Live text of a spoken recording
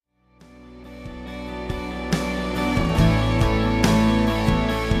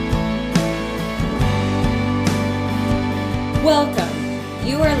Welcome.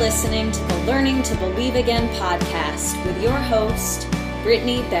 You are listening to the Learning to Believe Again podcast with your host,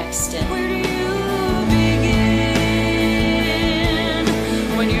 Brittany Bexton. Where do you begin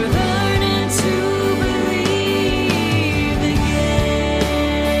when you're learning to believe again?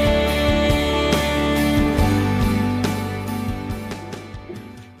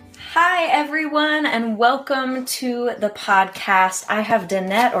 Hi, everyone, and welcome to the podcast. I have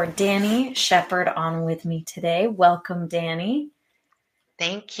Danette Shepherd on with me today. Welcome, Danny.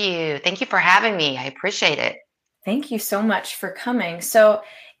 Thank you. Thank you for having me. I appreciate it. Thank you so much for coming. So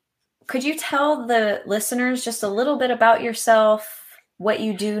could you tell the listeners just a little bit about yourself, what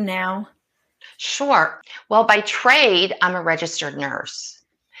you do now? Sure. Well, by trade, I'm a registered nurse,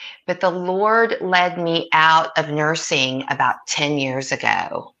 but the Lord led me out of nursing about 10 years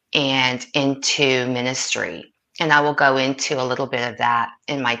ago and into ministry. And I will go into a little bit of that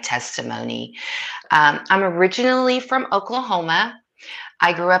in my testimony. I'm originally from Oklahoma.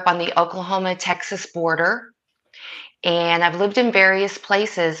 I grew up on the Oklahoma-Texas border, and I've lived in various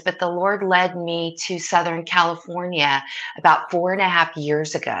places, but the Lord led me to Southern California about 4.5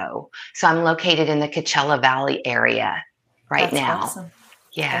 years ago. So I'm located in the Coachella Valley area right now. That's awesome.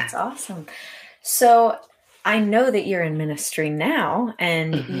 Yeah. That's awesome. So I know that you're in ministry now,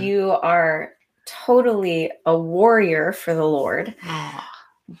 and you are totally a warrior for the Lord. Oh.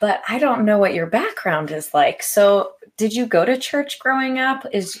 But I don't know what your background is like. So did you go to church growing up?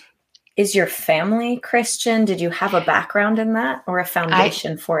 Is your family Christian? Did you have a background in that or a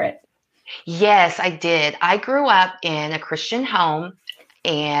foundation for it? Yes, I did. I grew up in a Christian home,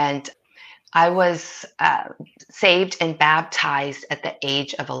 and I was saved and baptized at the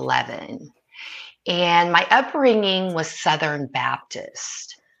age of 11. And my upbringing was Southern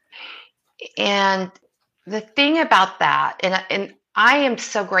Baptist. And the thing about that, and I am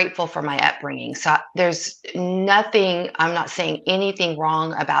so grateful for my upbringing. So there's nothing, I'm not saying anything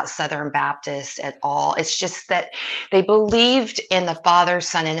wrong about Southern Baptist at all. It's just that they believed in the Father,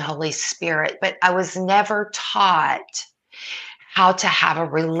 Son, and Holy Spirit, but I was never taught how to have a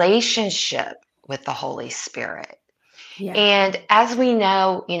relationship with the Holy Spirit. Yeah. And as we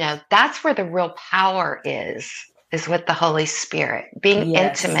know, that's where the real power is with the Holy Spirit, being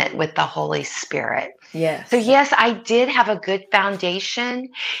intimate with the Holy Spirit. Yes. So yes, I did have a good foundation,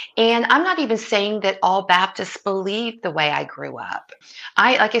 and I'm not even saying that all Baptists believe the way I grew up.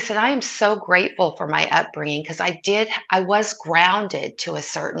 Like I said, I am so grateful for my upbringing because I was grounded to a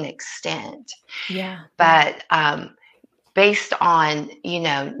certain extent. Yeah. But based on,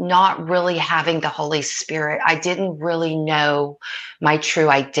 not really having the Holy Spirit, I didn't really know my true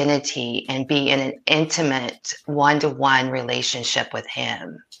identity and be in an intimate one-to-one relationship with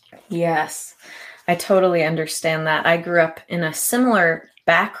Him. Yes, I totally understand that. I grew up in a similar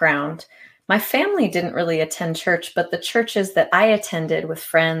background. My family didn't really attend church, but the churches that I attended with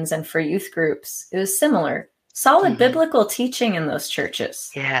friends and for youth groups, it was similar. Solid biblical teaching in those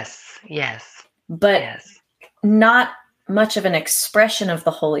churches. Yes. But not much of an expression of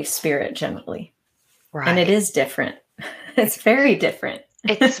the Holy Spirit generally. Right. And it is different. It's very different.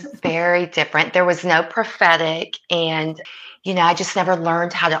 It's very different. There was no prophetic, and I just never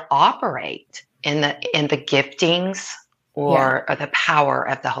learned how to operate in the giftings or the power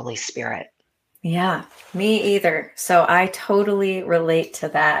of the Holy Spirit. Yeah, me either. So I totally relate to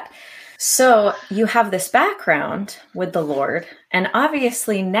that. So you have this background with the Lord, and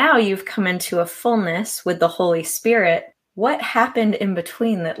obviously now you've come into a fullness with the Holy Spirit. What happened in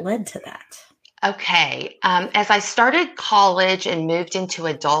between that led to that? Okay. As I started college and moved into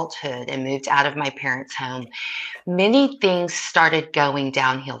adulthood and moved out of my parents' home, many things started going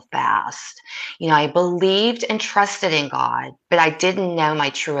downhill fast. I believed and trusted in God, but I didn't know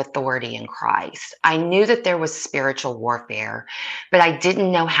my true authority in Christ. I knew that there was spiritual warfare, but I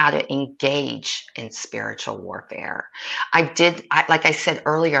didn't know how to engage in spiritual warfare. Like I said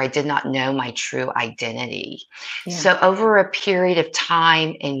earlier, I did not know my true identity. Yeah. So over a period of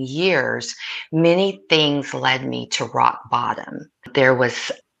time and years, many things led me to rock bottom. There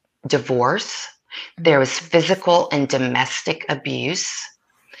was divorce. There was physical and domestic abuse.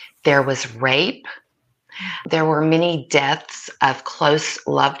 There was rape. There were many deaths of close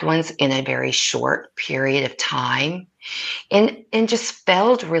loved ones in a very short period of time, and just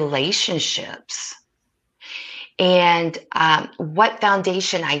failed relationships. And what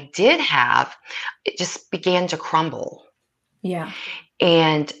foundation I did have, it just began to crumble. Yeah.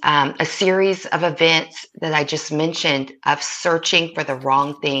 And a series of events that I just mentioned of searching for the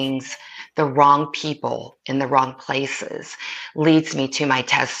wrong things, the wrong people in the wrong places leads me to my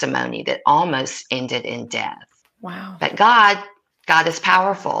testimony that almost ended in death. Wow. But God is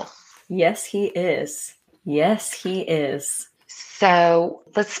powerful. Yes, He is. Yes, He is. So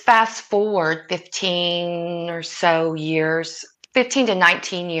let's fast forward 15 or so years, 15 to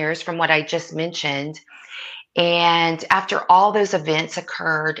 19 years from what I just mentioned. And after all those events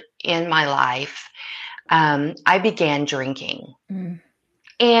occurred in my life, I began drinking. Mm.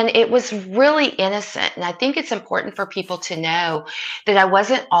 And it was really innocent. And I think it's important for people to know that I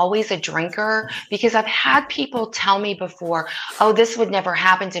wasn't always a drinker, because I've had people tell me before, oh, this would never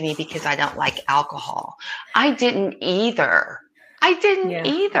happen to me because I don't like alcohol. I didn't either.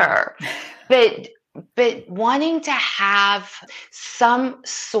 But wanting to have some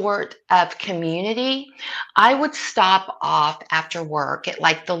sort of community, I would stop off after work at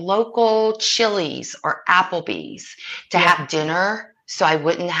like the local Chili's or Applebee's to have dinner, so I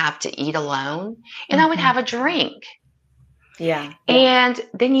wouldn't have to eat alone. And I would have a drink. Yeah. And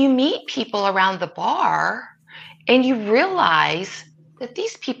then you meet people around the bar and you realize that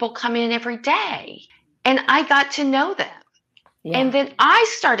these people come in every day. And I got to know them. Yeah. And then I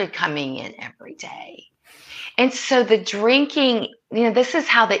started coming in every day. And so the drinking, this is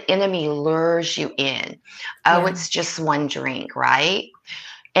how the enemy lures you in. Oh, it's just one drink, right?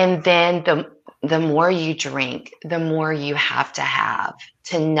 And then the more you drink, the more you have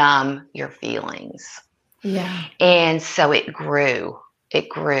to numb your feelings. Yeah. And so it grew.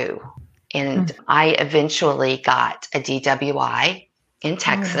 And I eventually got a DWI in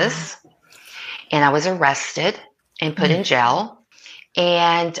Texas, and I was arrested and put in jail,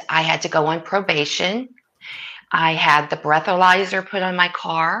 and I had to go on probation. I had the breathalyzer put on my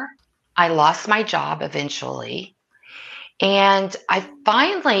car. I lost my job eventually. And I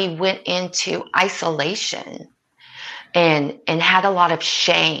finally went into isolation and had a lot of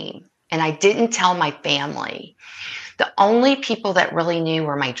shame. And I didn't tell my family. The only people that really knew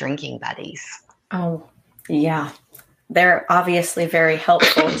were my drinking buddies. Oh, yeah. They're obviously very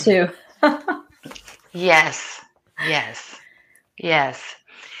helpful too. Yes.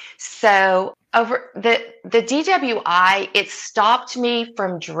 So over the DWI, it stopped me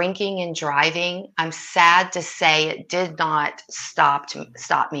from drinking and driving. I'm sad to say it did not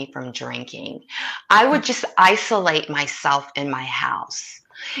stop me from drinking. I would just isolate myself in my house.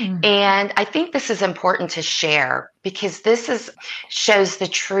 And I think this is important to share, because this shows the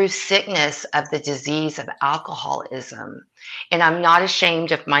true sickness of the disease of alcoholism. And I'm not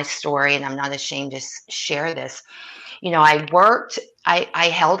ashamed of my story, and I'm not ashamed to share this. I worked, I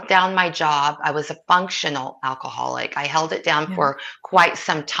held down my job. I was a functional alcoholic. I held it down for quite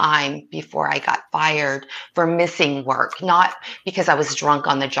some time before I got fired for missing work, not because I was drunk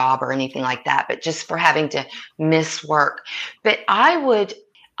on the job or anything like that, but just for having to miss work. But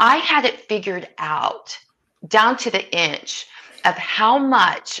I had it figured out down to the inch of how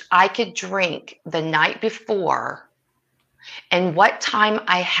much I could drink the night before and what time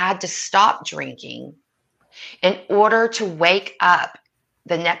I had to stop drinking in order to wake up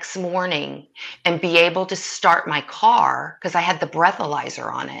the next morning and be able to start my car, because I had the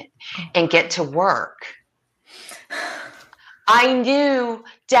breathalyzer on it, and get to work. I knew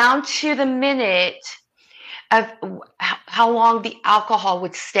down to the minute of how long the alcohol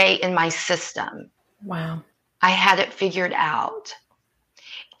would stay in my system. Wow. I had it figured out.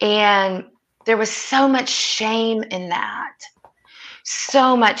 And there was so much shame in that.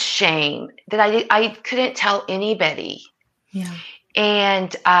 So much shame that I couldn't tell anybody. Yeah.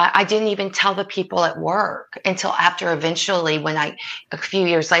 And I didn't even tell the people at work until after eventually, when a few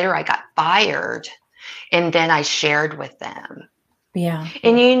years later, I got fired, and then I shared with them. Yeah.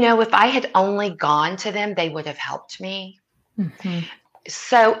 And if I had only gone to them, they would have helped me.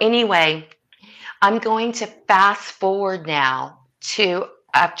 So anyway, I'm going to fast forward now to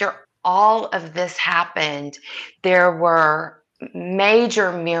after all of this happened, there were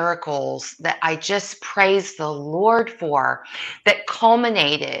major miracles that I just praised the Lord for, that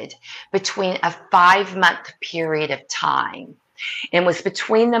culminated between a 5-month period of time. It was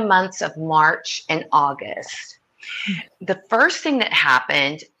between the months of March and August. The first thing that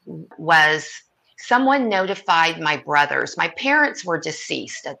happened was someone notified my brothers. My parents were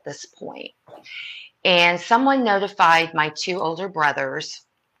deceased at this point. And someone notified my 2 older brothers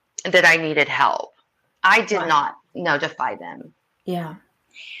that I needed help. I did not notify them. Yeah.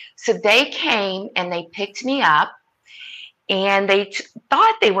 So they came and they picked me up, and they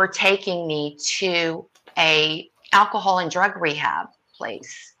thought they were taking me to a alcohol and drug rehab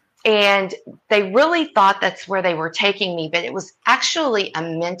place. And they really thought that's where they were taking me, but it was actually a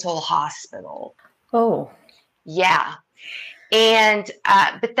mental hospital. Oh. Yeah. And,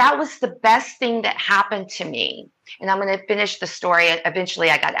 but that was the best thing that happened to me. And I'm going to finish the story. Eventually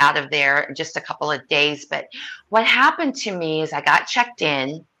I got out of there in just a couple of days. But what happened to me is I got checked in.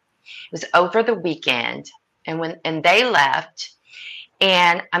 It was over the weekend. And when they left,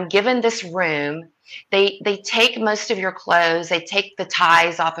 and I'm given this room. They take most of your clothes. They take the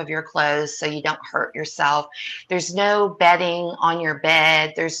ties off of your clothes so you don't hurt yourself. There's no bedding on your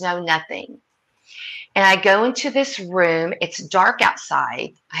bed. There's no nothing. And I go into this room. It's dark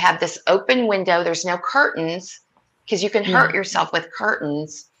outside. I have this open window. There's no curtains because you can hurt yourself with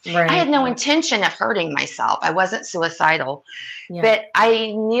curtains. Right. I had no intention of hurting myself. I wasn't suicidal. But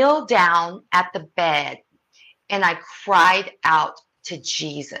I kneeled down at the bed and I cried out to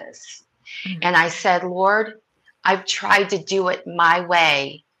Jesus. And I said, Lord, I've tried to do it my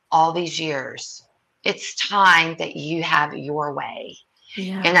way all these years. It's time that you have your way.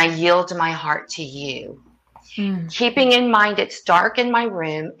 And I yield my heart to you. Keeping in mind, it's dark in my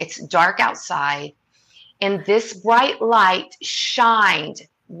room. It's dark outside. And this bright light shined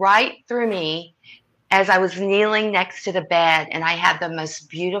right through me as I was kneeling next to the bed. And I had the most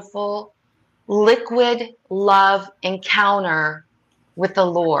beautiful liquid love encounter with the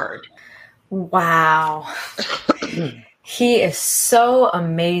Lord. Wow. He is so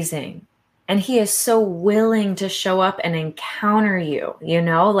amazing. And he is so willing to show up and encounter you, you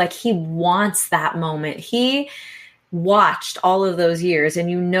know, like he wants that moment. He watched all of those years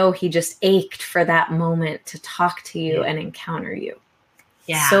and, you know, he just ached for that moment to talk to you and encounter you.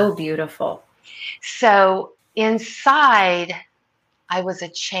 Yeah. So beautiful. So inside, I was a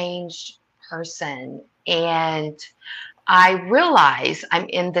changed person. And I realize I'm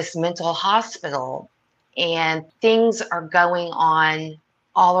in this mental hospital and things are going on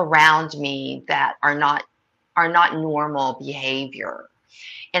all around me that are not normal behavior.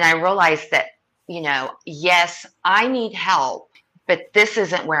 And I realized that, you know, yes, I need help, but this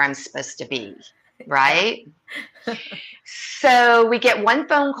isn't where I'm supposed to be, right? So we get one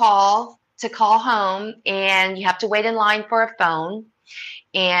phone call to call home, and you have to wait in line for a phone.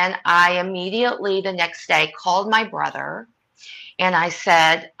 And I immediately the next day called my brother and I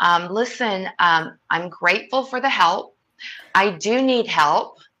said, listen, I'm grateful for the help. I do need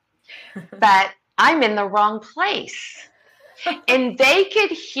help, but I'm in the wrong place. And they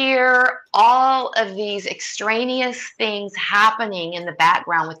could hear all of these extraneous things happening in the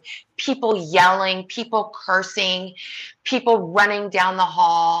background with people yelling, people cursing, people running down the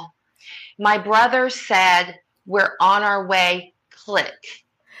hall. My brother said, we're on our way, click.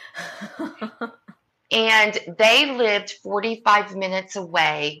 And they lived 45 minutes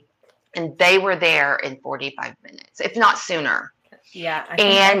away, and they were there in 45 minutes, if not sooner. Yeah. I think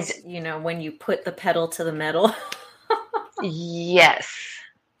that's, you know, when you put the pedal to the metal. Yes.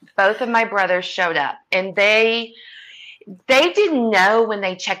 Both of my brothers showed up, and they didn't know when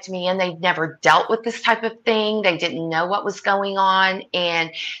they checked me in. They'd never dealt with this type of thing. They didn't know what was going on.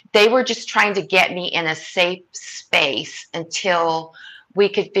 And they were just trying to get me in a safe space until we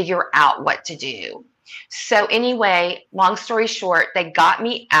could figure out what to do. So anyway, long story short, they got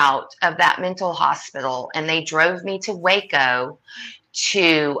me out of that mental hospital and they drove me to Waco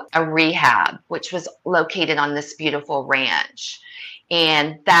to a rehab, which was located on this beautiful ranch.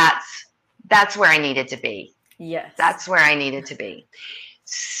 And that's where I needed to be. Yes. That's where I needed to be.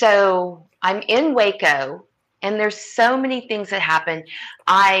 So I'm in Waco, and there's so many things that happen.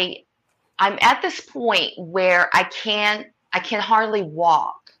 I'm at this point where I can hardly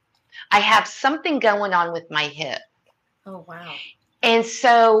walk. I have something going on with my hip. Oh, wow. And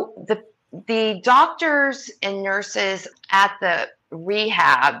so the doctors and nurses at the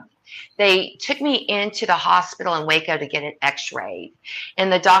rehab, they took me into the hospital in Waco to get an x-ray.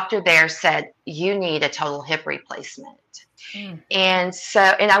 And the doctor there said, you need a total hip replacement. And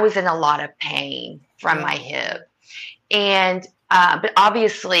I was in a lot of pain from my hip. And but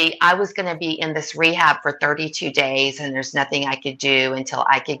obviously I was going to be in this rehab for 32 days and there's nothing I could do until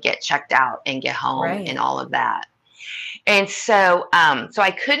I could get checked out and get home and all of that. And so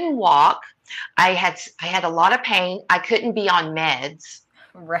I couldn't walk. I had a lot of pain. I couldn't be on meds.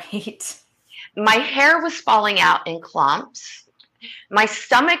 Right. My hair was falling out in clumps. My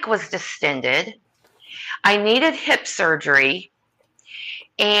stomach was distended. I needed hip surgery.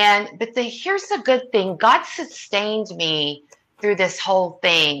 But here's the good thing. God sustained me through this whole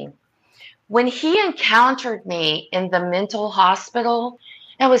thing. When he encountered me in the mental hospital,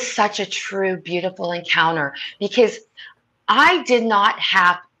 it was such a true, beautiful encounter because I did not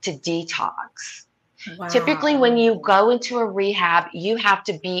have to detox. Wow. Typically, when you go into a rehab, you have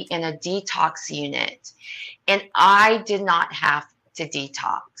to be in a detox unit. And I did not have to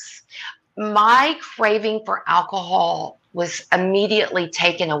detox. My craving for alcohol was immediately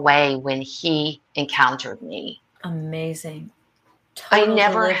taken away when he encountered me. Amazing.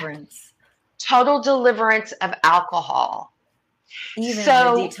 Deliverance. Total deliverance of alcohol. Even the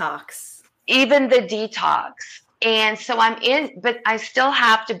detox. Even the detox. And so I'm in, but I still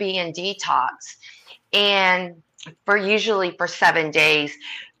have to be in detox, and usually for 7 days,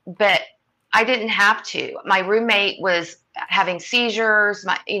 but I didn't have to. My roommate was having seizures.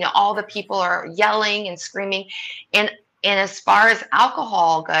 All the people are yelling and screaming. And as far as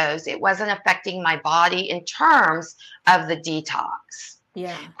alcohol goes, it wasn't affecting my body in terms of the detox.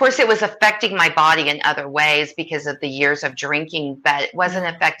 Yeah. Of course, it was affecting my body in other ways because of the years of drinking, but it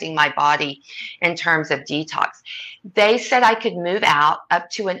wasn't affecting my body in terms of detox. They said I could move out up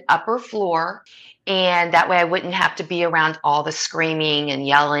to an upper floor, and that way I wouldn't have to be around all the screaming and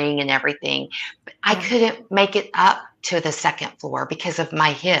yelling and everything. But I couldn't make it up to the second floor because of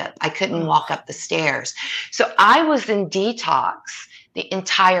my hip. I couldn't walk up the stairs. So I was in detox the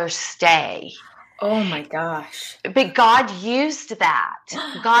entire stay. Oh my gosh. But God used that.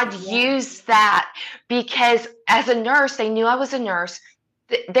 God used that because as a nurse, they knew I was a nurse.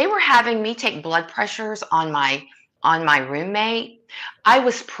 They were having me take blood pressures on my roommate. I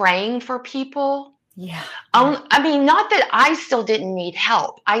was praying for people. Yeah. I mean, not that I still didn't need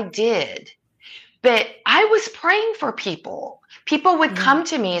help. I did. But I was praying for people. People would come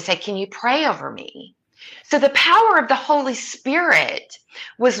to me and say, "Can you pray over me?" So the power of the Holy Spirit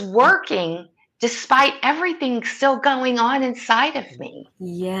was working despite everything still going on inside of me.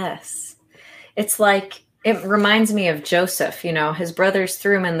 Yes. It's like, it reminds me of Joseph. His brothers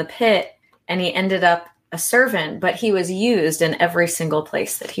threw him in the pit and he ended up a servant, but he was used in every single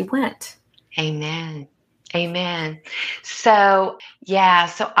place that he went. Amen. Amen. So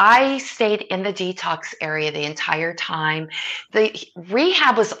I stayed in the detox area the entire time. The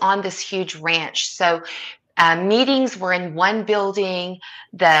rehab was on this huge ranch. So meetings were in one building.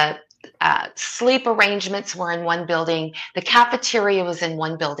 The sleep arrangements were in one building. The cafeteria was in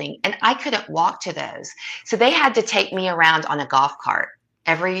one building, and I couldn't walk to those. So they had to take me around on a golf cart.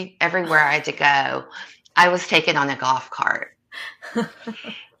 Everywhere I had to go, I was taken on a golf cart.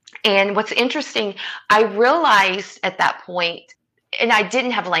 And what's interesting, I realized at that point, and I didn't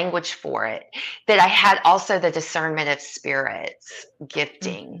have language for it, that I had also the discernment of spirits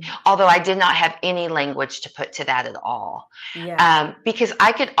gifting, although I did not have any language to put to that at all. Yeah. Because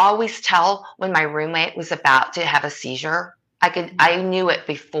I could always tell when my roommate was about to have a seizure. I knew it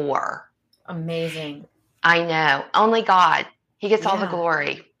before. Amazing. I know. Only God. He gets all the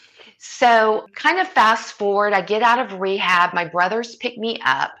glory. So kind of fast forward, I get out of rehab. My brothers pick me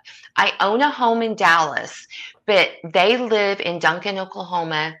up. I own a home in Dallas, but they live in Duncan,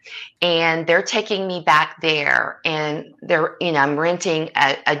 Oklahoma, and they're taking me back there. And I'm renting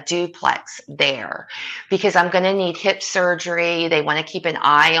a duplex there because I'm going to need hip surgery. They want to keep an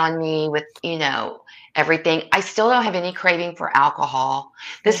eye on me with, everything. I still don't have any craving for alcohol.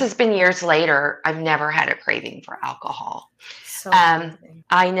 This has been years later. I've never had a craving for alcohol. So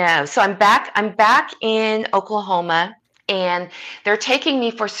I know. So I'm back in Oklahoma, and they're taking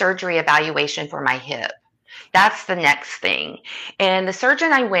me for surgery evaluation for my hip. That's the next thing. And the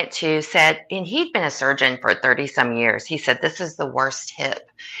surgeon I went to said, and he'd been a surgeon for 30 some years. He said, this is the worst hip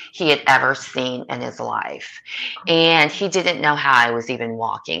he had ever seen in his life. And he didn't know how I was even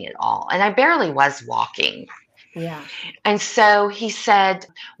walking at all. And I barely was walking. Yeah. And so he said,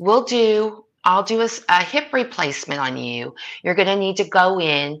 I'll do a hip replacement on you. You're going to need to go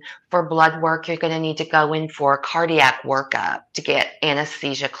in for blood work. You're going to need to go in for cardiac workup to get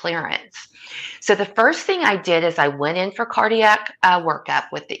anesthesia clearance. So the first thing I did is I went in for cardiac workup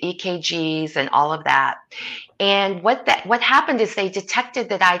with the EKGs and all of that. And what happened is they detected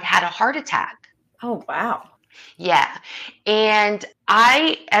that I'd had a heart attack. Oh, wow. Yeah. And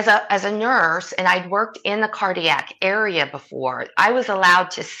I, as a nurse, and I'd worked in the cardiac area before, I was allowed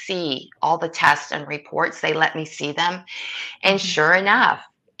to see all the tests and reports. They let me see them. And sure enough,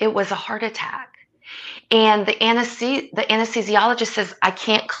 it was a heart attack. And the anesthesiologist says, I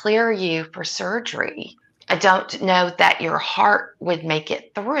can't clear you for surgery. I don't know that your heart would make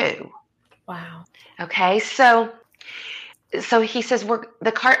it through. Wow. Okay. So he says,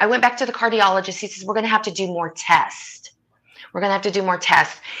 I went back to the cardiologist. He says, we're going to have to do more tests. We're going to have to do more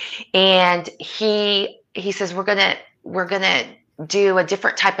tests. And he says, we're going to do a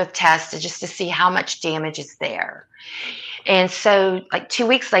different type of test just to see how much damage is there. And so like 2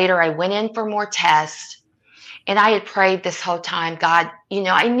 weeks later, I went in for more tests, and I had prayed this whole time, God,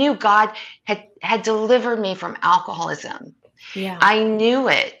 I knew God had delivered me from alcoholism. Yeah. I knew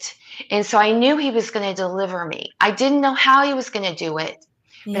it. And so I knew he was going to deliver me. I didn't know how he was going to do it,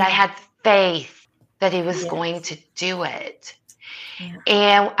 but I had faith that he was going to do it. Yeah.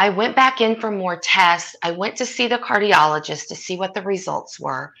 And I went back in for more tests. I went to see the cardiologist to see what the results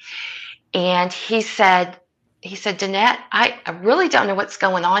were. And he said, Danette, I really don't know what's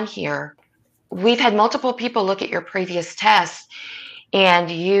going on here, we've had multiple people look at your previous tests,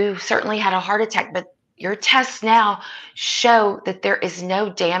 and you certainly had a heart attack, but your tests now show that there is no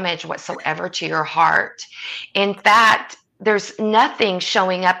damage whatsoever to your heart. In fact, there's nothing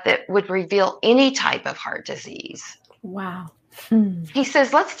showing up that would reveal any type of heart disease. Wow. He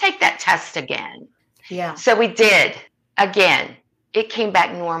says, let's take that test again. Yeah. So we did again. It came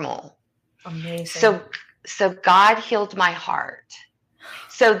back normal. Amazing. So God healed my heart.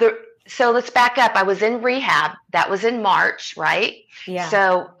 So let's back up. I was in rehab. That was in March, right? Yeah.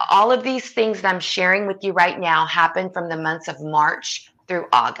 So all of these things that I'm sharing with you right now happened from the months of March through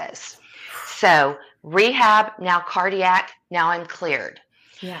August. So rehab, now cardiac, now I'm cleared.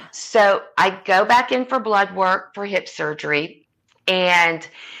 Yeah. So I go back in for blood work for hip surgery, and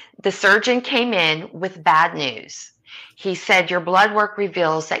the surgeon came in with bad news. He said, your blood work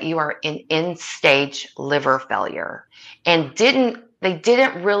reveals that you are in end-stage liver failure, and they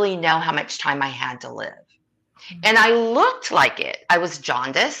didn't really know how much time I had to live. And I looked like it. I was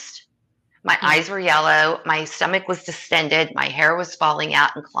jaundiced. My eyes were yellow. My stomach was distended. My hair was falling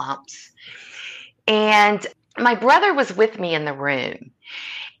out in clumps. And my brother was with me in the room.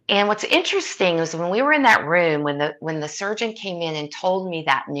 And what's interesting is when we were in that room, when the surgeon came in and told me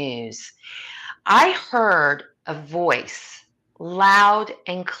that news, I heard a voice loud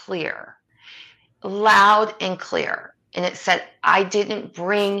and clear. And it said, I didn't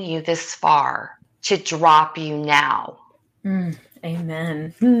bring you this far to drop you now.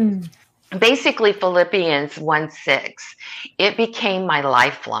 Amen. Basically, Philippians 1:6, it became my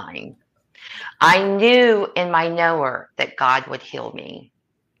lifeline. I knew in my knower that God would heal me.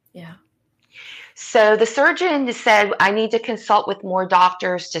 Yeah. So the surgeon said, I need to consult with more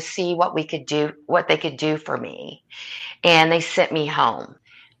doctors to see what they could do for me. And they sent me home.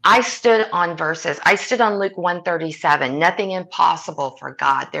 I stood on Luke 137, nothing impossible for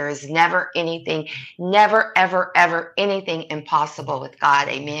God. There is never, ever, ever anything impossible with God.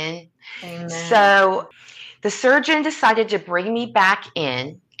 Amen. Amen. So the surgeon decided to bring me back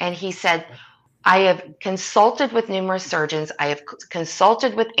in, and he said, I have consulted with numerous surgeons. I have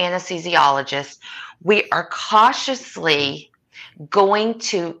consulted with anesthesiologists. We are cautiously going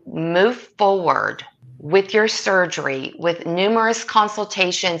to move forward with your surgery with numerous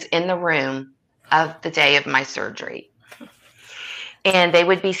consultations in the room of the day of my surgery. And they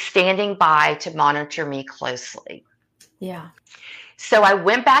would be standing by to monitor me closely. Yeah. So I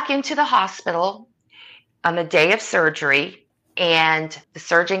went back into the hospital on the day of surgery, and the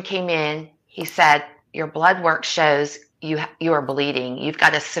surgeon came in. He said, your blood work shows you are bleeding. You've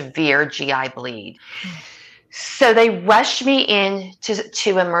got a severe GI bleed. So they rushed me in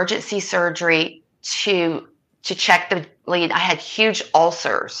to emergency surgery to check the bleed. I had huge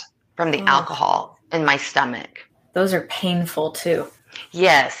ulcers from the alcohol in my stomach. Those are painful too.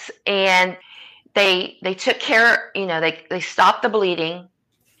 Yes. And they took care, they stopped the bleeding.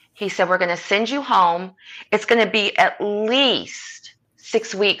 He said, we're going to send you home. It's going to be at least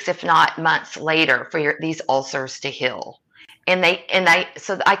 6 weeks, if not months later, for these ulcers to heal.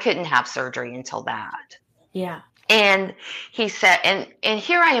 So I couldn't have surgery until that. Yeah. And he said, and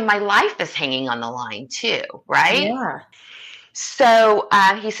here I am, my life is hanging on the line too, right? Yeah. So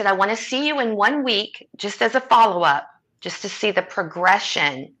he said, I want to see you in 1 week, just as a follow-up, just to see the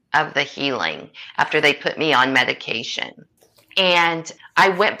progression of the healing after they put me on medication. And I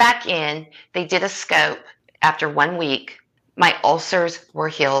went back in, they did a scope. After 1 week, my ulcers were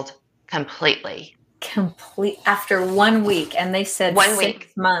healed completely. After 1 week, and they said 6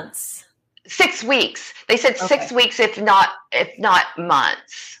 months. 6 weeks. They said 6 weeks, if not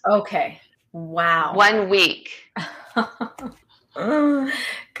months. Okay. Wow. 1 week.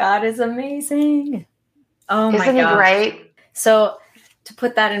 God is amazing. Oh my God. Isn't he great? So to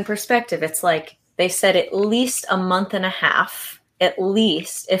put that in perspective, it's like they said at least a month and a half, at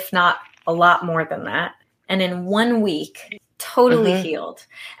least, if not a lot more than that. And in 1 week, totally healed.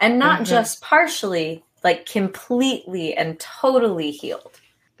 And not just partially, like completely and totally healed.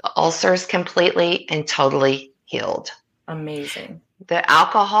 The ulcers completely and totally healed. Amazing. The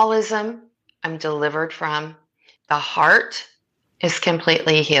alcoholism I'm delivered from. The heart is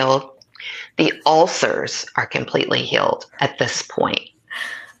completely healed. The ulcers are completely healed at this point.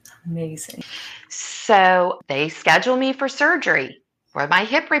 Amazing. So they schedule me for surgery for my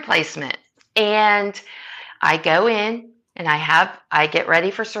hip replacement. And I go in and I get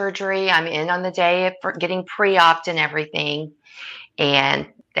ready for surgery. I'm in on the day for getting pre-oped and everything. And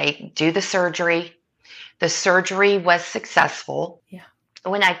they do the surgery. The surgery was successful. Yeah.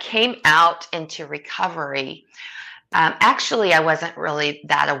 When I came out into recovery, Actually, I wasn't really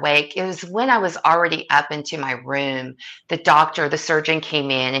that awake. It was when I was already up into my room. The surgeon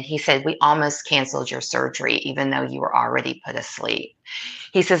came in and he said, "We almost canceled your surgery, even though you were already put asleep."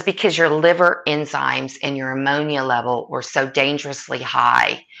 He says, "Because your liver enzymes and your ammonia level were so dangerously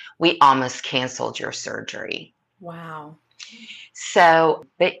high, we almost canceled your surgery." Wow. So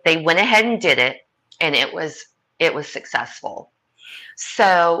they went ahead and did it, and it was successful.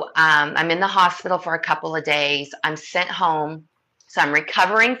 So I'm in the hospital for a couple of days. I'm sent home. So I'm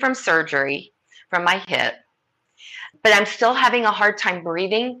recovering from surgery from my hip, but I'm still having a hard time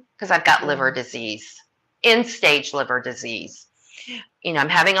breathing because I've got liver disease, end stage liver disease. I'm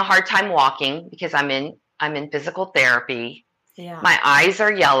having a hard time walking because I'm in physical therapy. Yeah. My eyes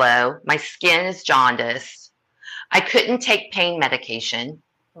are yellow. My skin is jaundiced. I couldn't take pain medication.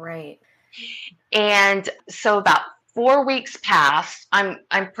 Right. And so about 4 weeks passed. I'm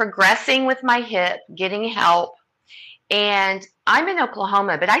progressing with my hip, getting help. And I'm in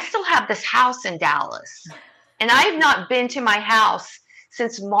Oklahoma, but I still have this house in Dallas. And I have not been to my house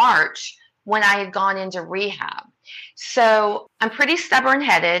since March when I had gone into rehab. So I'm pretty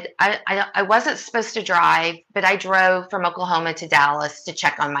stubborn-headed. I wasn't supposed to drive, but I drove from Oklahoma to Dallas to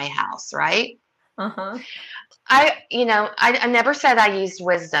check on my house, right? Uh-huh. I never said I used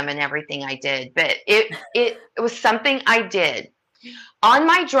wisdom in everything I did, but it was something I did. On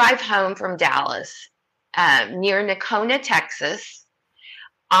my drive home from Dallas, near Nacona, Texas,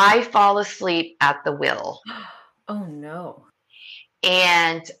 I fall asleep at the wheel. Oh no.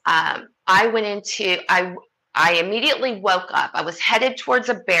 And I immediately woke up. I was headed towards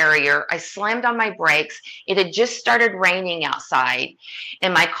a barrier. I slammed on my brakes. It had just started raining outside,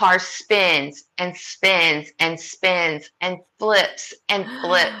 and my car spins and spins and spins and flips and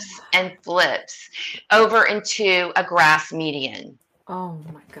flips and flips over into a grass median. Oh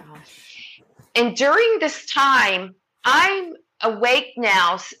my gosh. And during this time, I'm awake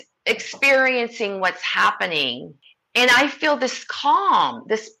now, experiencing what's happening. And I feel this calm,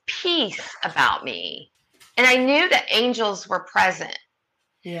 this peace about me. And I knew that angels were present.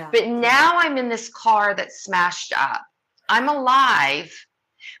 Yeah. But now I'm in this car that's smashed up. I'm alive,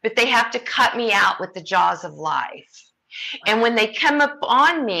 but they have to cut me out with the jaws of life. And when they come up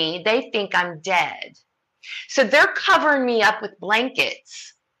on me, they think I'm dead. So they're covering me up with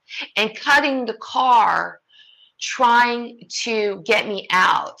blankets and cutting the car, trying to get me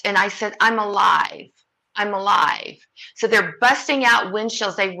out. And I said, "I'm alive. I'm alive." So they're busting out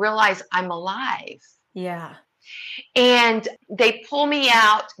windshields. They realize I'm alive. Yeah. And they pull me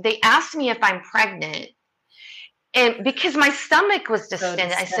out. They asked me if I'm pregnant. And because my stomach was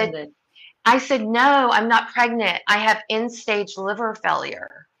distended, I said, "No, I'm not pregnant. I have end-stage liver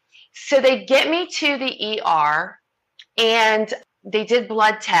failure." So they get me to the ER, and they did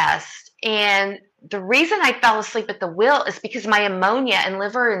blood tests. And the reason I fell asleep at the wheel is because my ammonia and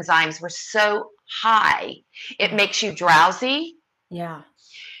liver enzymes were so high. It makes you drowsy. Yeah.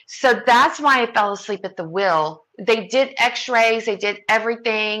 So that's why I fell asleep at the wheel. They did x-rays. They did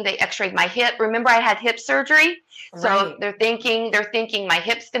everything. They x-rayed my hip. Remember, I had hip surgery. So Right. they're thinking my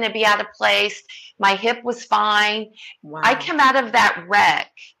hip's going to be out of place. My hip was fine. Wow. I came out of that wreck.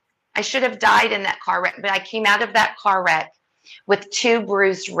 I should have died in that car wreck, but I came out of that car wreck with 2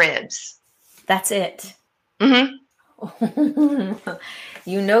 bruised ribs. That's it. Mm-hmm.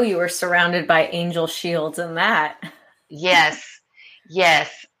 You were surrounded by angel shields in that. Yes.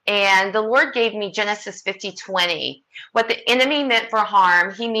 Yes. And the Lord gave me Genesis 50:20. What the enemy meant for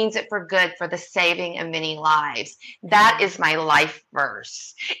harm, he means it for good, for the saving of many lives. That is my life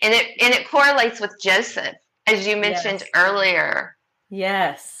verse. And it correlates with Joseph, as you mentioned earlier.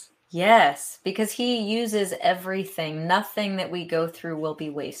 Yes. Yes. Because he uses everything. Nothing that we go through will be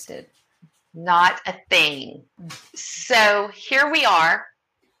wasted. Not a thing. So here we are,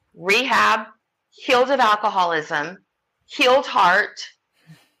 rehab, healed of alcoholism, healed heart,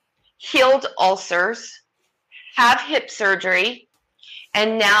 healed ulcers, have hip surgery,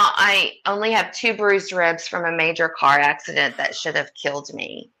 and now I only have 2 bruised ribs from a major car accident that should have killed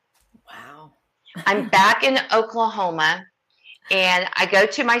me. Wow. I'm back in Oklahoma, and I go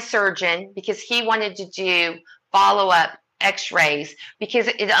to my surgeon because he wanted to do follow-up x-rays because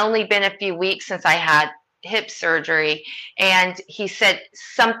it had only been a few weeks since I had hip surgery, and he said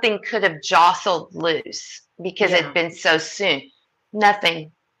something could have jostled loose because it had been so soon.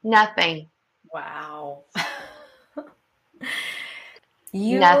 Nothing. Wow.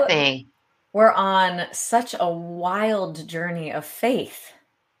 Nothing. We're on such a wild journey of faith.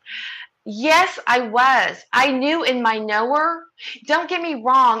 Yes, I was. I knew in my knower. Don't get me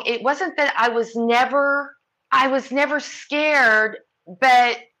wrong. It wasn't that I was never scared,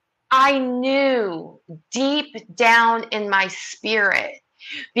 but I knew deep down in my spirit,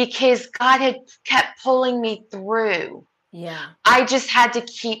 because God had kept pulling me through. Yeah. I just had to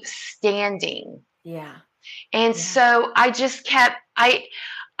keep standing. Yeah. And so I just kept,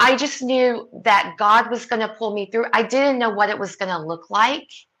 I just knew that God was going to pull me through. I didn't know what it was going to look like.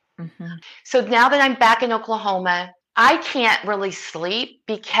 Mm-hmm. So now that I'm back in Oklahoma, I can't really sleep,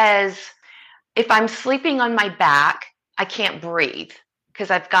 because if I'm sleeping on my back, I can't breathe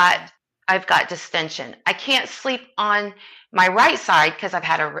because I've got distension. I can't sleep on my right side because I've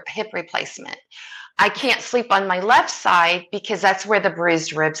had a hip replacement. I can't sleep on my left side because that's where the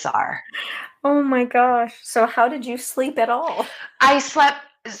bruised ribs are. Oh my gosh. So how did you sleep at all? I slept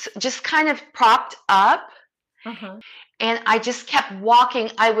just kind of propped up. Uh-huh. And I just kept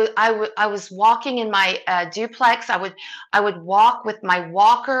walking. I was walking in my duplex. I would walk with my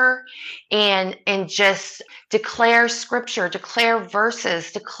walker, and just declare scripture, declare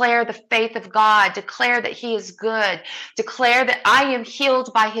verses, declare the faith of God, declare that He is good, declare that I am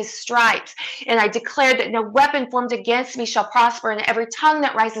healed by His stripes, and I declare that no weapon formed against me shall prosper, and every tongue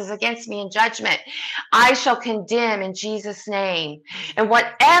that rises against me in judgment I shall condemn in Jesus' name. And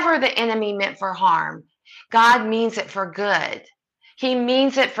whatever the enemy meant for harm, God means it for good. He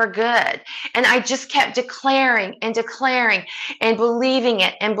means it for good. And I just kept declaring and declaring and believing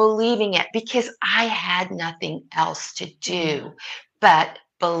it because I had nothing else to do but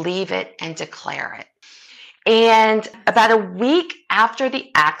believe it and declare it. And about a week after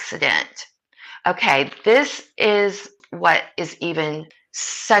the accident, okay, this is what is even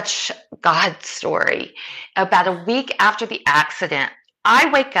such God's story. About a week after the accident, I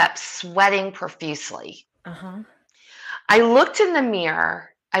wake up sweating profusely. Uh-huh. I looked in the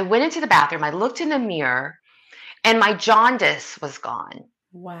mirror. I went into the bathroom. I looked in the mirror, and my jaundice was gone.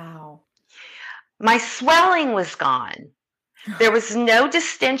 Wow. My swelling was gone. There was no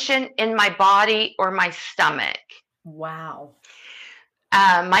distension in my body or my stomach. Wow.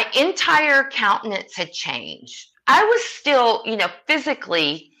 My entire countenance had changed. I was still,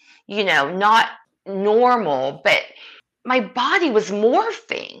 physically, not normal, but my body was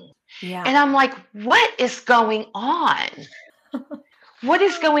morphing. Yeah. And I'm like, what is going on? What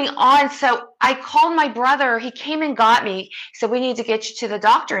is going on? So I called my brother. He came and got me. He said, we need to get you to the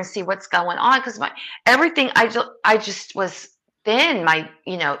doctor and see what's going on. Because everything, I just was thin.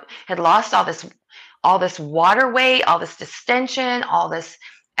 Had lost all this water weight, all this distension, all this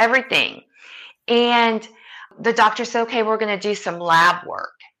everything. And the doctor said, okay, we're going to do some lab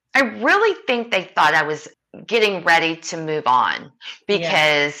work. I really think they thought I was getting ready to move on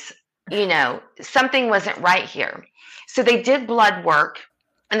because, something wasn't right here. So they did blood work,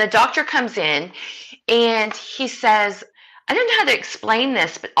 and the doctor comes in and he says, I don't know how to explain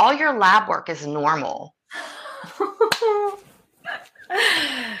this, but all your lab work is normal.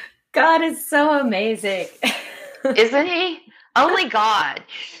 God is so amazing. Isn't He? Only God.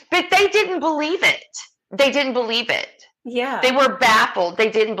 But they didn't believe it. They didn't believe it. Yeah. They were baffled. They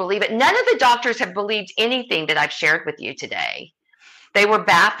didn't believe it. None of the doctors have believed anything that I've shared with you today. They were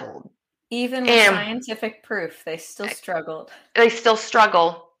baffled. Even with scientific proof, they still struggled. They still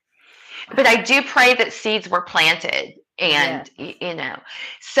struggle. Wow. But I do pray that seeds were planted. And,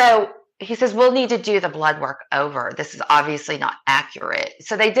 so he says, we'll need to do the blood work over. This is obviously not accurate.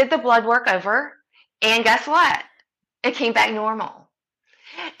 So they did the blood work over. And guess what? It came back normal.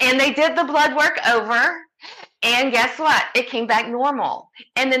 And they did the blood work over. And guess what? It came back normal.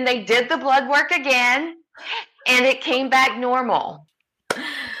 And then they did the blood work again. And it came back normal.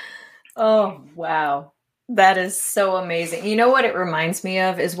 Oh, wow. That is so amazing. You know what it reminds me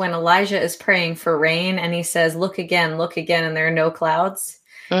of is when Elijah is praying for rain and he says, look again, and there are no clouds.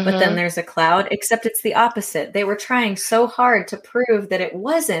 Mm-hmm. But then there's a cloud, except it's the opposite. They were trying so hard to prove that it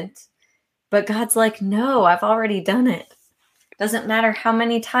wasn't. But God's like, no, I've already done it. Doesn't matter how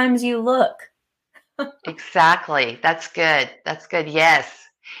many times you look. Exactly. That's good. That's good. Yes.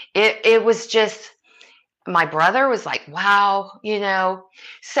 It was just, my brother was like, wow,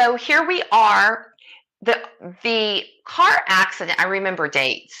 So here we are. The car accident, I remember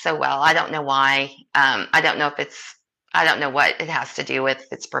dates so well. I don't know why. I don't know what it has to do with,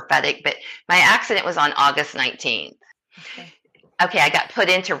 if it's prophetic, but my accident was on August 19th. Okay, I got put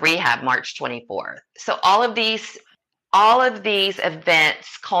into rehab March 24th. So all of these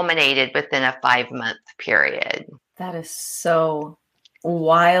events culminated within a 5-month period. That is so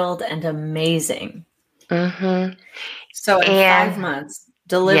wild and amazing. Mm-hmm. So in 5 months,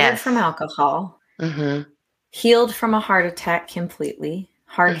 delivered from alcohol, healed from a heart attack completely,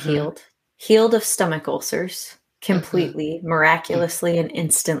 healed of stomach ulcers completely, miraculously and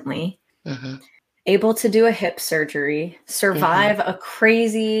instantly. able to do a hip surgery, survive a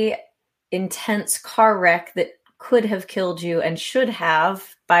crazy, intense car wreck that could have killed you and should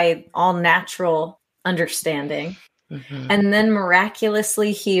have by all natural understanding, and then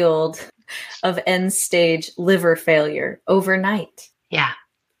miraculously healed of end stage liver failure overnight. Yeah.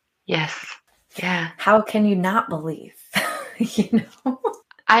 Yes. Yeah. How can you not believe? You know?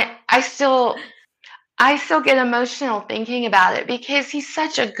 I still get emotional thinking about it because he's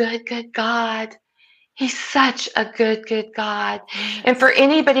such a good God. He's such a good God. Yes. And for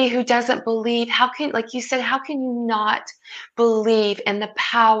anybody who doesn't believe, how can, like you said, how can you not believe in the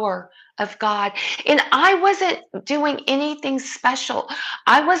power of God? And I wasn't doing anything special.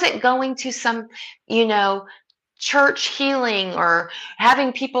 I wasn't going to some, church healing or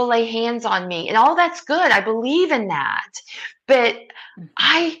having people lay hands on me. And all that's good. I believe in that. But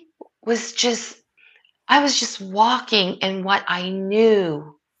I was just walking in what I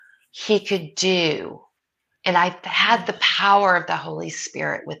knew he could do. And I had the power of the Holy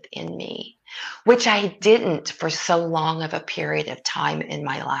Spirit within me, which I didn't for so long of a period of time in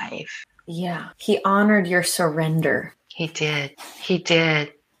my life. Yeah. He honored your surrender. He did. He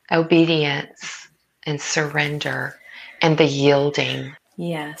did. Obedience and surrender and the yielding.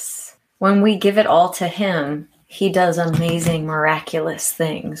 Yes. When we give it all to him, he does amazing, miraculous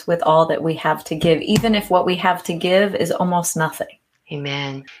things with all that we have to give, even if what we have to give is almost nothing.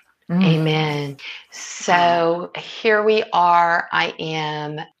 Amen. Amen. So here we are. I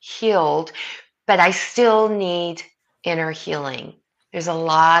am healed, but I still need inner healing. There's a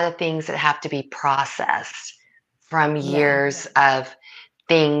lot of things that have to be processed from years of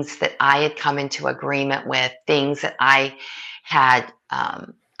things that I had come into agreement with, things that I had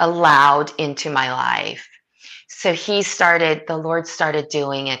allowed into my life. So the Lord started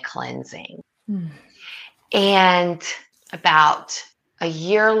doing a cleansing. And about a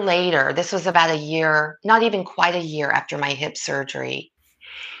year later, this was about a year, not even quite a year after my hip surgery,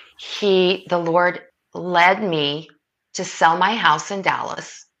 the Lord led me to sell my house in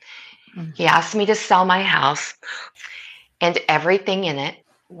Dallas. He asked me to sell my house and everything in it.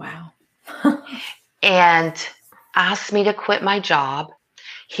 Wow. And asked me to quit my job.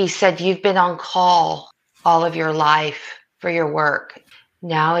 He said, "You've been on call all of your life for your work.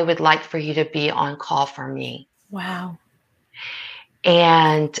 Now I would like for you to be on call for me." Wow.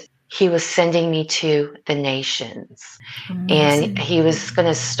 And he was sending me to the nations. Amazing. And he was going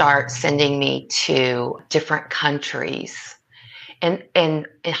to start sending me to different countries. And in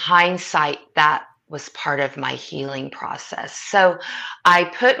hindsight, that was part of my healing process. So I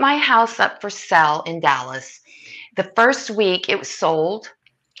put my house up for sale in Dallas. The first week it was sold.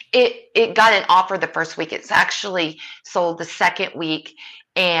 It got an offer the first week. It's actually sold the second week.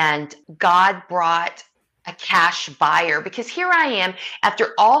 And God brought a cash buyer, because here I am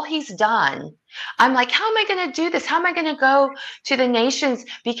after all he's done. I'm like, how am I going to do this? How am I going to go to the nations?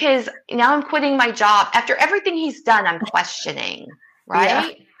 Because now I'm quitting my job. After everything he's done, I'm questioning,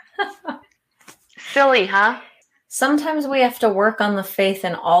 right? Yeah. Silly, huh? Sometimes we have to work on the faith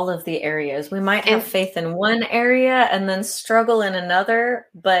in all of the areas. We might have faith in one area and then struggle in another,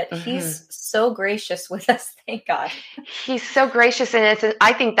 but he's so gracious with us. Thank God. He's so gracious. And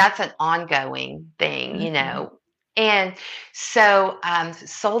I think that's an ongoing thing, And so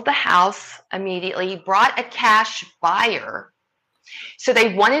sold the house immediately, brought a cash buyer. So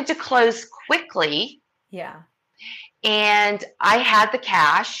they wanted to close quickly. Yeah. And I had the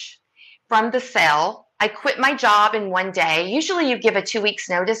cash from the sale. I quit my job in one day. Usually you give a 2 weeks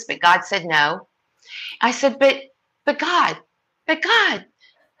notice, but God said no. I said, but God.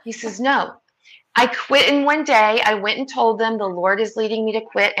 He says, no. I quit in one day. I went and told them the Lord is leading me to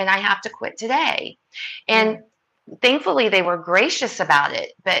quit and I have to quit today. And thankfully they were gracious about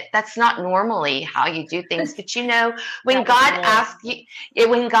it, but that's not normally how you do things. But when God asks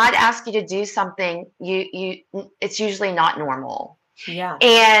you to do something, it's usually not normal. Yeah.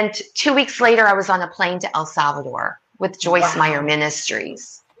 And 2 weeks later, I was on a plane to El Salvador with Joyce Meyer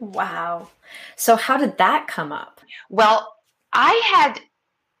Ministries. Wow. So how did that come up? Well, I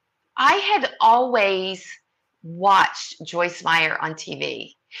had always watched Joyce Meyer on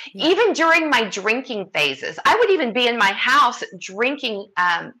TV. Yeah. Even during my drinking phases, I would even be in my house drinking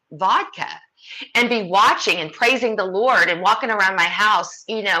vodka and be watching and praising the Lord and walking around my house,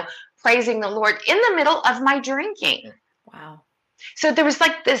 praising the Lord in the middle of my drinking. Wow. So there was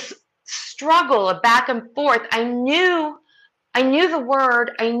like this struggle of back and forth. I knew the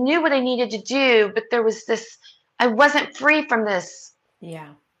word. I knew what I needed to do, but there was this, I wasn't free from this.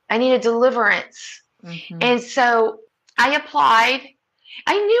 Yeah. I needed deliverance. And so I applied.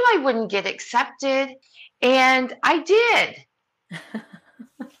 I knew I wouldn't get accepted, and I did.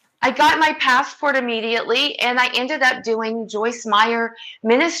 I got my passport immediately, and I ended up doing Joyce Meyer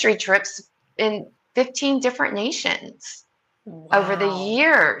ministry trips in 15 different nations over the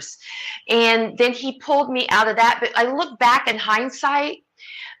years. And then he pulled me out of that. But I look back in hindsight,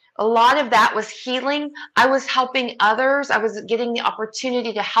 a lot of that was healing. I was helping others. I was getting the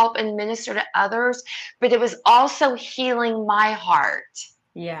opportunity to help and minister to others, but it was also healing my heart.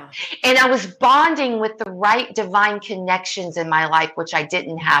 Yeah. And I was bonding with the right divine connections in my life, which I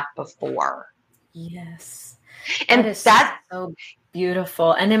didn't have before. Yes. And that's so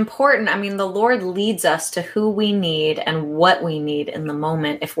beautiful and important. I mean, the Lord leads us to who we need and what we need in the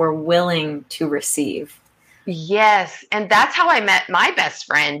moment if we're willing to receive. Yes. And that's how I met my best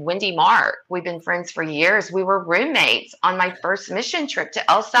friend, Wendy Mark. We've been friends for years. We were roommates on my first mission trip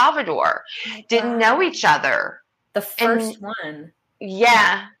to El Salvador. Didn't know each other. The first one.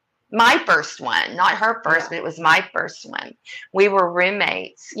 Yeah. My first one, not her first, but it was my first one. We were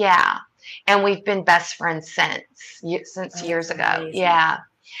roommates. Yeah. And we've been best friends since years ago. Amazing. Yeah.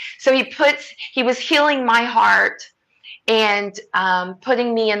 So he was healing my heart and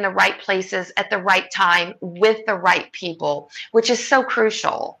putting me in the right places at the right time with the right people, which is so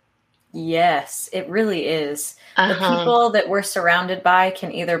crucial. Yes, it really is. The people that we're surrounded by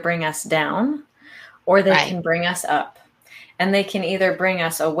can either bring us down or they can bring us up. And they can either bring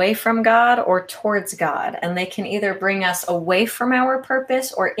us away from God or towards God. And they can either bring us away from our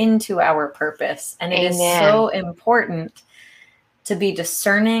purpose or into our purpose. And it is so important to be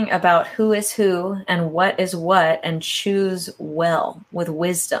discerning about who is who and what is what and choose well with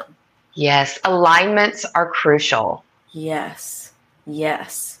wisdom. Yes, alignments are crucial. Yes,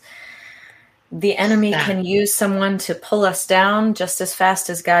 yes. The enemy can use someone to pull us down just as fast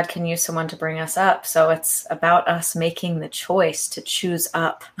as God can use someone to bring us up. So it's about us making the choice to choose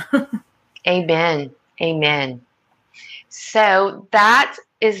up. Amen. Amen. So that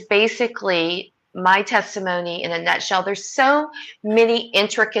is basically my testimony in a nutshell. There's so many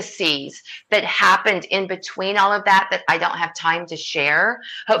intricacies that happened in between all of that I don't have time to share.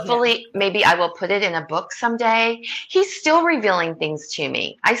 Hopefully, maybe I will put it in a book someday. He's still revealing things to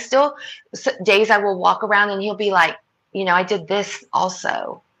me. Days I will walk around and he'll be like, I did this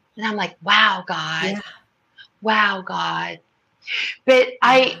also. And I'm like, wow, God. Yeah. Wow, God. But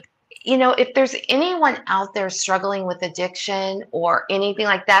if there's anyone out there struggling with addiction or anything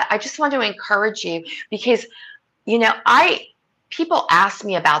like that, I just want to encourage you because, people ask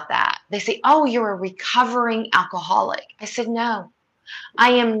me about that. They say, oh, you're a recovering alcoholic. I said, no,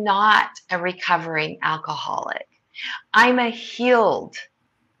 I am not a recovering alcoholic. I'm a healed,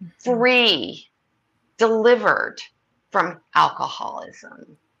 free, delivered from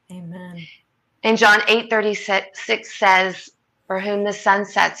alcoholism. Amen. And John 8:36 says, for whom the Son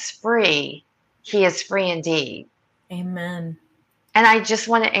sets free, he is free indeed. Amen. And I just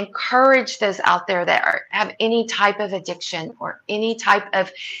want to encourage those out there that have any type of addiction or any type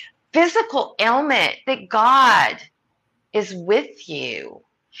of physical ailment that God is with you.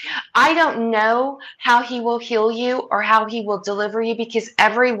 I don't know how he will heal you or how he will deliver you because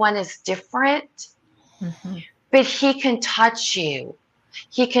everyone is different, but he can touch you.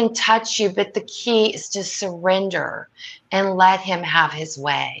 He can touch you, but the key is to surrender and let him have his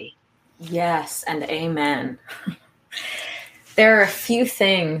way. Yes, and amen. There are a few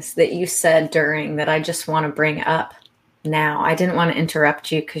things that you said during that I just want to bring up now. I didn't want to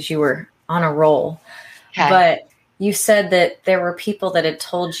interrupt you because you were on a roll. Okay. But you said that there were people that had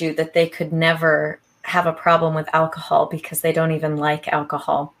told you that they could never have a problem with alcohol because they don't even like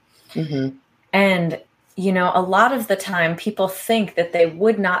alcohol. Mm-hmm. And a lot of the time people think that they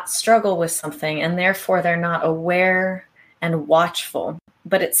would not struggle with something and therefore they're not aware and watchful.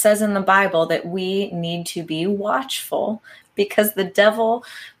 But it says in the Bible that we need to be watchful because the devil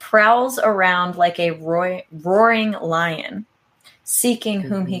prowls around like a roaring lion, seeking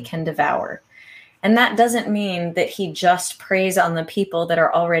whom he can devour. And that doesn't mean that he just preys on the people that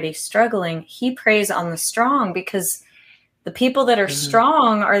are already struggling. He preys on the strong because the people that are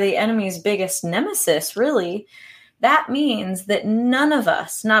strong are the enemy's biggest nemesis, really. That means that none of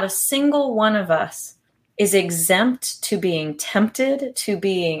us, not a single one of us, is exempt to being tempted, to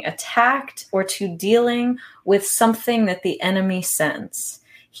being attacked, or to dealing with something that the enemy sends.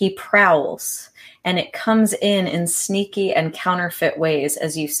 He prowls, and it comes in sneaky and counterfeit ways,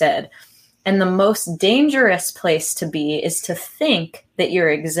 as you said. And the most dangerous place to be is to think that you're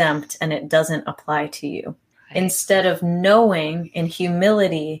exempt and it doesn't apply to you. Instead of knowing in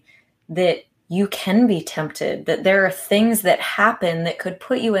humility that you can be tempted, that there are things that happen that could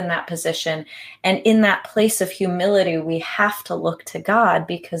put you in that position. And in that place of humility, we have to look to God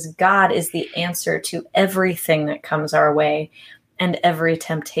because God is the answer to everything that comes our way. and every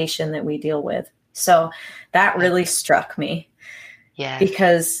temptation that we deal with. So that really struck me. Yes.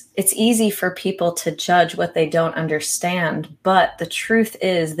 Because it's easy for people to judge what they don't understand. But the truth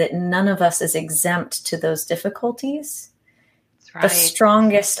is that none of us is exempt to those difficulties. That's right. The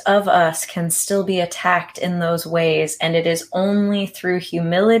strongest of us can still be attacked in those ways. And it is only through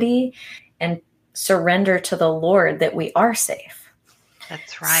humility and surrender to the Lord that we are safe.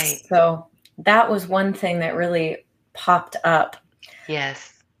 That's right. So that was one thing that really popped up. Yes.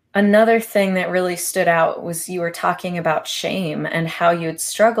 Another thing that really stood out was you were talking about shame and how you'd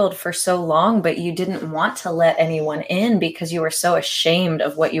struggled for so long, but you didn't want to let anyone in because you were so ashamed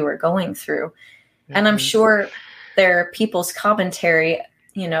of what you were going through. Mm-hmm. And I'm sure there are people's commentary,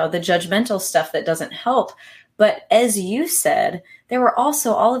 the judgmental stuff that doesn't help. But as you said, there were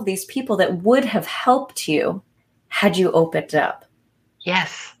also all of these people that would have helped you had you opened up.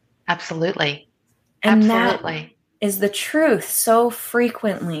 Yes, absolutely. And absolutely. That is the truth so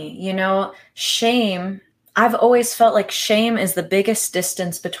frequently. Shame, I've always felt like shame is the biggest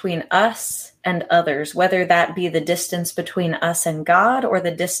distance between us and others, whether that be the distance between us and God or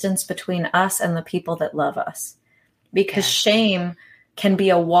the distance between us and the people that love us. Because shame can be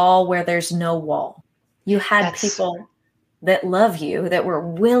a wall where there's no wall. You had people that love you, that were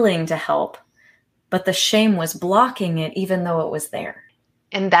willing to help, but the shame was blocking it even though it was there.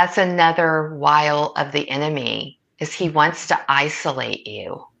 And that's another wile of the enemy, is he wants to isolate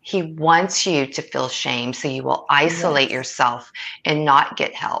you. He wants you to feel shame, so you will isolate yourself and not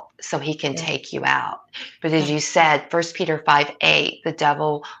get help, so he can take you out. But as you said, 1 Peter 5:8, the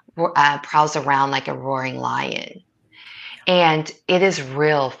devil prowls around like a roaring lion. And it is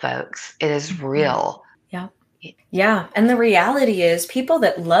real, folks. It is real. Yeah. Yeah. And the reality is people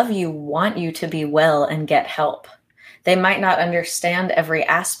that love you want you to be well and get help. They might not understand every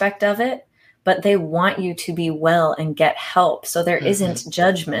aspect of it, but they want you to be well and get help. So there isn't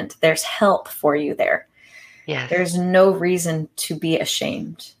judgment. There's help for you there. Yes. There's no reason to be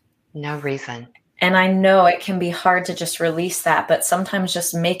ashamed. No reason. And I know it can be hard to just release that, but sometimes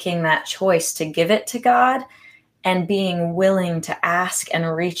just making that choice to give it to God and being willing to ask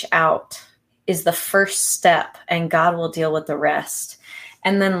and reach out is the first step, and God will deal with the rest.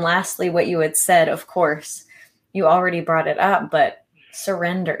 And then lastly, what you had said, of course, you already brought it up, but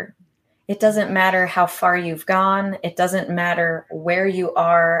surrender. It doesn't matter how far you've gone. It doesn't matter where you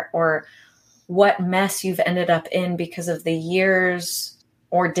are or what mess you've ended up in because of the years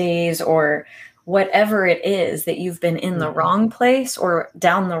or days or whatever it is that you've been in the wrong place or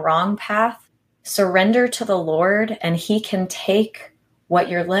down the wrong path. Surrender to the Lord, and He can take what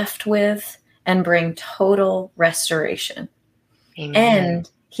you're left with and bring total restoration. Amen. And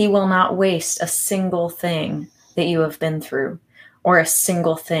He will not waste a single thing that you have been through or a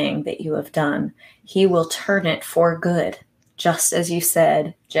single thing that you have done. He will turn it for good, just as you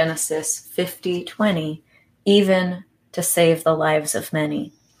said, Genesis 50:20, even to save the lives of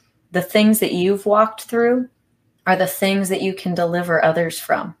many. The things that you've walked through are the things that you can deliver others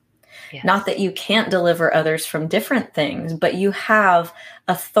from. Yes. Not that you can't deliver others from different things, but you have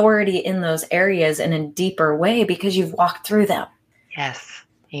authority in those areas in a deeper way because you've walked through them. Yes.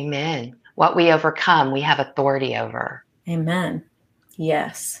 Amen. What we overcome, we have authority over. Amen.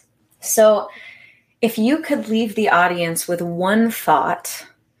 Yes. So if you could leave the audience with one thought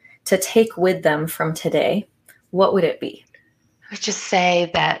to take with them from today, what would it be? I would just say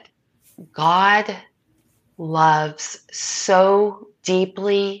that God loves so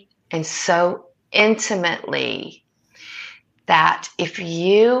deeply and so intimately that if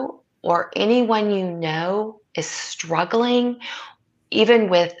you or anyone you know is struggling, even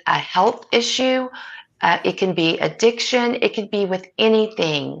with a health issue, it can be addiction, it can be with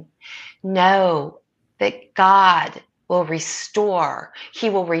anything, know that God will restore, He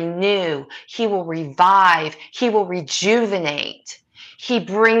will renew, He will revive, He will rejuvenate. He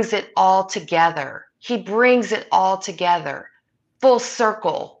brings it all together. He brings it all together. Full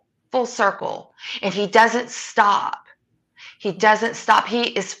circle, full circle. And He doesn't stop. He doesn't stop. He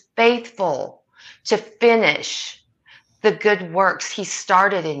is faithful to finish the good works He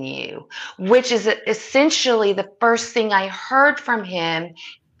started in you, which is essentially the first thing I heard from Him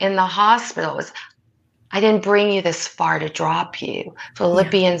in the hospital was, I didn't bring you this far to drop you.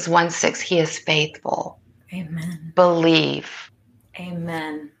 Philippians 1:6, He is faithful. Amen. Believe.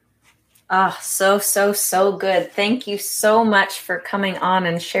 Amen. Ah, so good. Thank you so much for coming on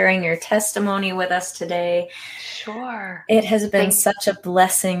and sharing your testimony with us today. Sure. It has been such a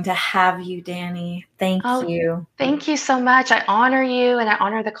blessing to have you, Danny. Thank you. Thank you so much. I honor you and I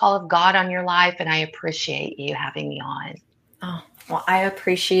honor the call of God on your life, and I appreciate you having me on. Oh, well, I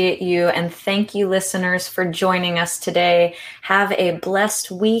appreciate you. And thank you, listeners, for joining us today. Have a blessed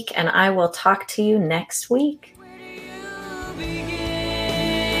week, and I will talk to you next week.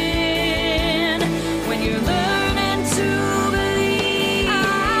 When you're learning to believe,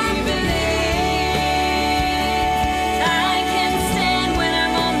 I can stand when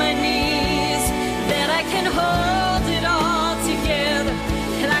I'm on my knees, that I can hold it all together,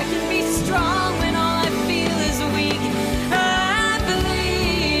 and I can be strong when all I feel is weak. I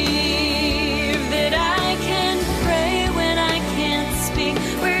believe that I can pray when I can't speak.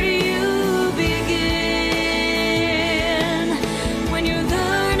 Where do you begin when you're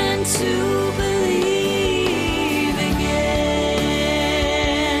learning to